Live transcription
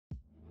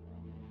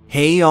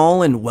Hey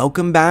y'all, and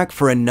welcome back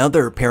for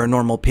another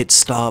paranormal pit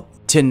stop.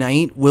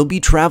 Tonight, we'll be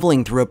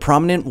traveling through a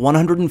prominent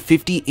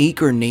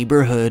 150-acre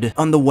neighborhood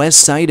on the west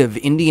side of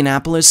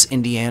Indianapolis,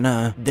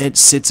 Indiana, that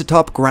sits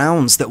atop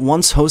grounds that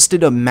once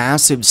hosted a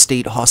massive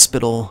state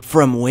hospital,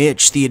 from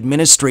which the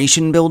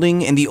administration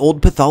building and the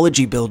old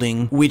pathology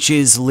building, which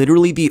is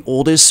literally the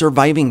oldest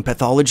surviving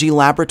pathology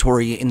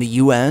laboratory in the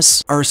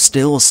US, are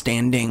still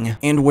standing,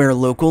 and where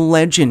local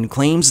legend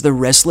claims the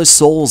restless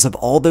souls of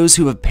all those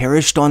who have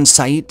perished on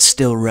site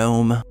still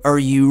roam. Are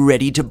you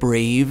ready to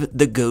brave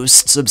the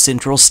ghosts of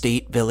Central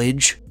State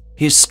Village?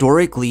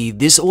 Historically,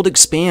 this old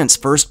expanse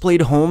first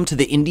played home to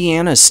the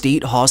Indiana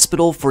State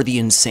Hospital for the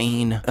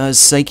Insane, a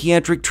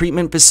psychiatric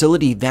treatment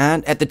facility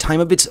that, at the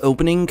time of its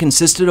opening,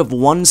 consisted of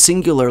one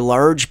singular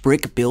large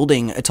brick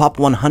building atop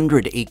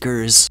 100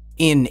 acres.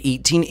 In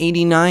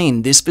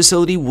 1889, this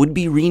facility would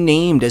be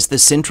renamed as the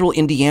Central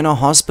Indiana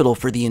Hospital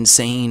for the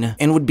Insane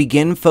and would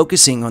begin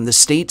focusing on the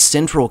state's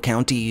central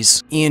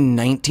counties. In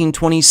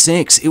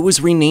 1926, it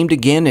was renamed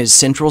again as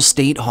Central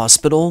State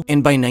Hospital,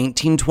 and by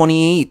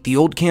 1928, the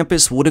old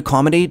campus would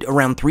accommodate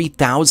around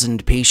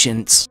 3,000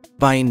 patients.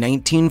 By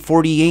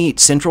 1948,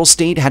 Central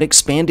State had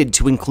expanded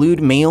to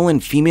include male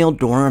and female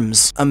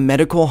dorms, a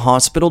medical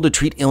hospital to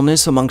treat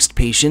illness amongst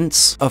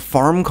patients, a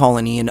farm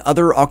colony and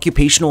other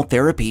occupational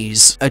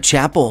therapies, a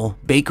chapel,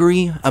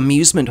 bakery,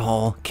 amusement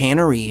hall,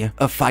 cannery,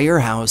 a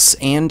firehouse,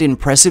 and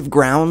impressive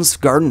grounds,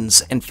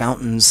 gardens, and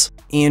fountains.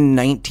 In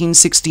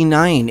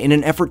 1969, in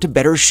an effort to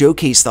better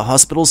showcase the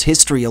hospital's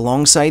history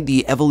alongside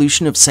the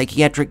evolution of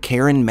psychiatric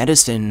care and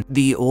medicine,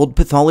 the old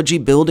pathology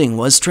building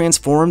was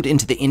transformed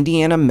into the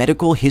Indiana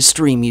Medical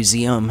History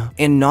Museum,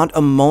 and not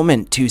a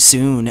moment too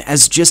soon,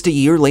 as just a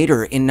year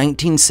later, in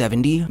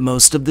 1970,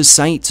 most of the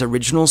site's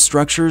original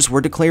structures were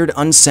declared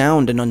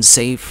unsound and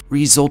unsafe,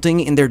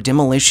 resulting in their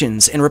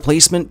demolitions and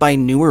replacement by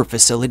newer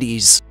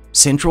facilities.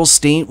 Central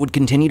State would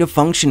continue to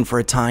function for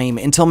a time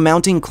until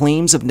mounting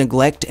claims of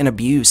neglect and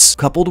abuse,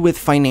 coupled with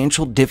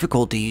financial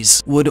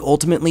difficulties, would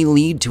ultimately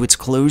lead to its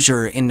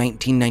closure in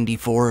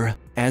 1994.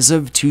 As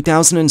of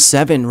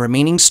 2007,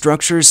 remaining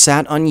structures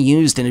sat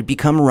unused and had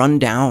become run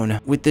down,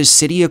 with the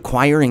city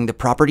acquiring the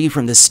property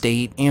from the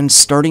state and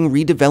starting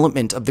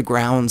redevelopment of the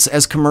grounds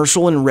as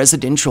commercial and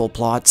residential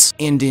plots.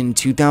 And in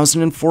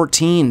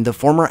 2014, the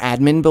former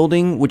admin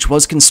building, which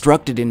was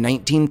constructed in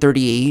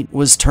 1938,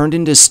 was turned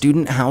into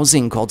student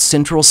housing called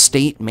Central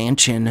State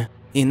Mansion.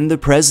 In the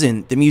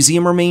present, the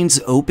museum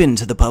remains open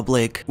to the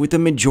public, with the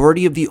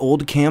majority of the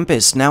old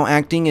campus now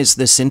acting as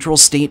the Central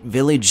State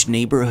Village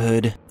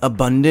neighborhood.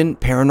 Abundant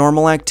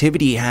paranormal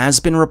activity has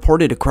been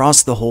reported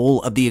across the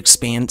whole of the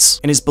expanse,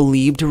 and is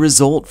believed to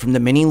result from the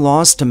many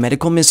lost to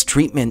medical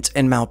mistreatment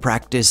and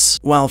malpractice,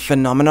 while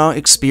phenomena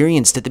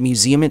experienced at the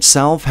museum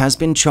itself has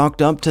been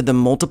chalked up to the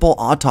multiple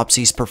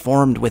autopsies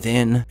performed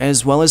within,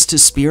 as well as to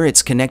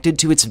spirits connected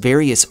to its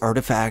various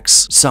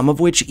artifacts, some of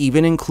which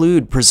even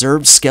include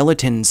preserved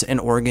skeletons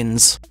and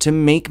organs. To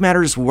make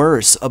matters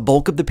worse, a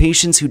bulk of the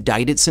patients who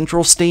died at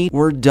Central State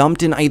were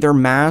dumped in either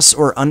mass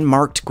or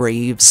unmarked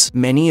graves,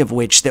 many of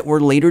which that were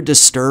later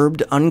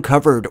disturbed,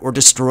 uncovered, or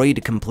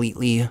destroyed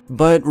completely.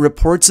 But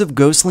reports of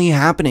ghostly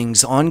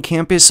happenings on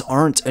campus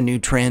aren't a new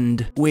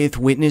trend, with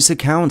witness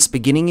accounts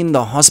beginning in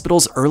the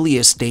hospital's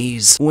earliest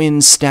days,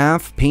 when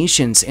staff,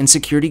 patients, and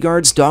security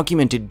guards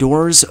documented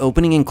doors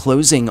opening and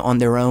closing on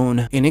their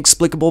own,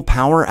 inexplicable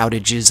power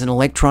outages and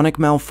electronic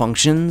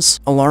malfunctions,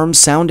 alarms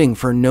sounding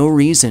for no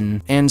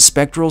reason, and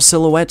spectral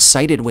silhouettes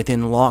sighted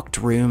within locked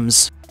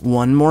rooms.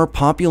 One more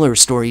popular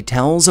story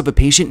tells of a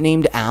patient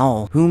named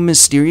Al, who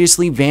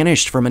mysteriously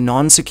vanished from a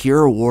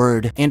non-secure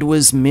ward and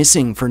was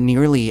missing for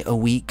nearly a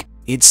week.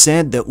 It's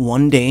said that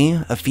one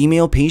day, a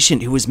female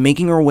patient who was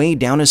making her way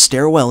down a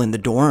stairwell in the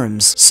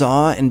dorms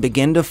saw and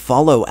began to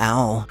follow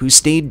Al, who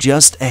stayed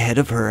just ahead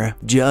of her,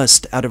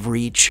 just out of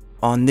reach.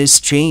 On this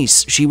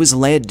chase, she was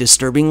led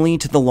disturbingly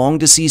to the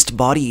long-deceased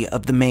body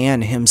of the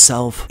man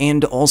himself,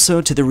 and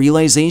also to the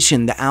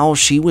realization the Al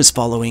she was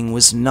following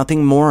was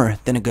nothing more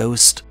than a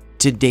ghost.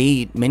 To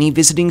date, many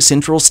visiting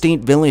Central State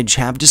Village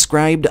have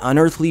described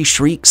unearthly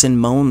shrieks and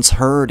moans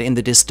heard in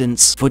the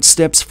distance,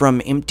 footsteps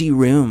from empty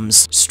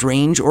rooms,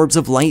 strange orbs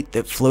of light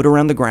that float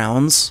around the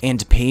grounds,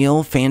 and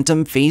pale,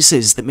 phantom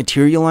faces that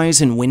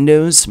materialize in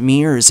windows,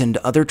 mirrors, and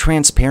other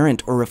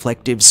transparent or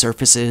reflective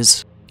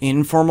surfaces.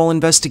 Informal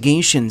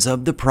investigations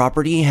of the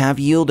property have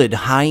yielded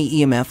high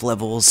EMF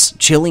levels,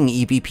 chilling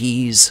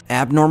EVPs,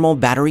 abnormal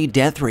battery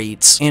death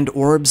rates, and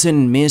orbs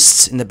and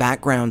mists in the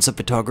backgrounds of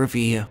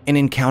photography, and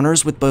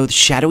encounters with both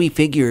shadowy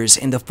figures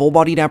and the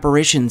full-bodied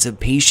apparitions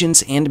of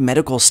patients and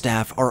medical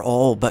staff are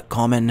all but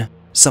common.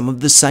 Some of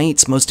the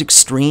site's most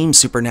extreme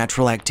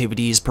supernatural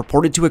activities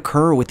purported to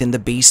occur within the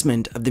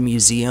basement of the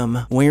museum,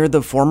 where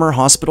the former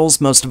hospital's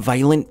most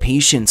violent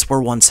patients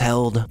were once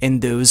held,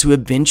 and those who have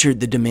ventured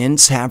the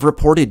demesne have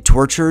reported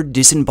tortured,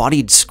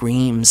 disembodied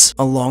screams,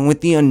 along with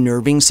the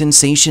unnerving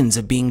sensations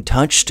of being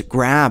touched,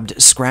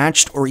 grabbed,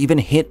 scratched, or even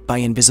hit by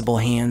invisible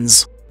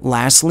hands.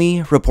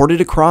 Lastly,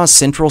 reported across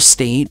Central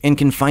State and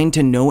confined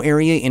to no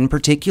area in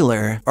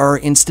particular, are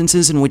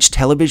instances in which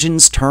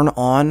televisions turn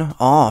on,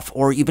 off,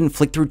 or even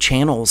flick through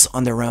channels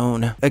on their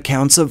own.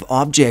 Accounts of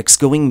objects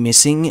going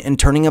missing and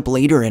turning up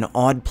later in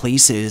odd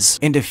places,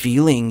 and a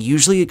feeling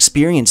usually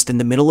experienced in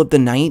the middle of the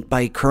night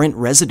by current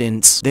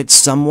residents that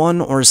someone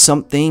or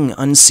something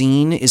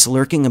unseen is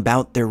lurking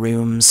about their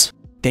rooms.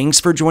 Thanks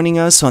for joining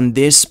us on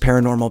this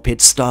Paranormal Pit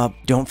Stop.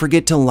 Don't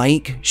forget to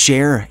like,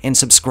 share, and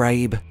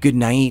subscribe. Good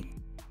night.